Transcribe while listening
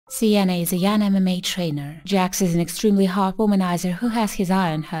Sienna is a young MMA trainer. Jax is an extremely hot womanizer who has his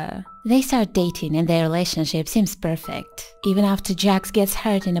eye on her. They start dating and their relationship seems perfect. Even after Jax gets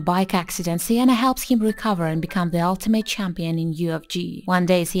hurt in a bike accident, Sienna helps him recover and become the ultimate champion in UFG. One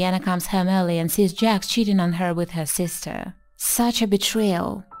day, Sienna comes home early and sees Jax cheating on her with her sister. Such a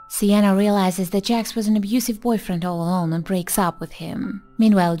betrayal. Sienna realizes that Jax was an abusive boyfriend all along and breaks up with him.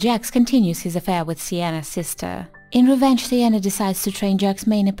 Meanwhile, Jax continues his affair with Sienna's sister. In revenge, Sienna decides to train Jax's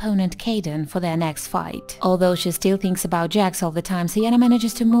main opponent, Kaden, for their next fight. Although she still thinks about Jax all the time, Sienna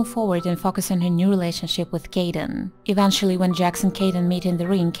manages to move forward and focus on her new relationship with Kaden. Eventually, when Jax and Kaden meet in the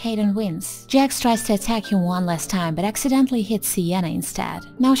ring, Kaden wins. Jax tries to attack him one last time, but accidentally hits Sienna instead.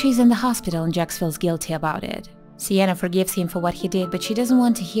 Now she's in the hospital and Jax feels guilty about it. Sienna forgives him for what he did, but she doesn't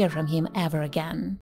want to hear from him ever again.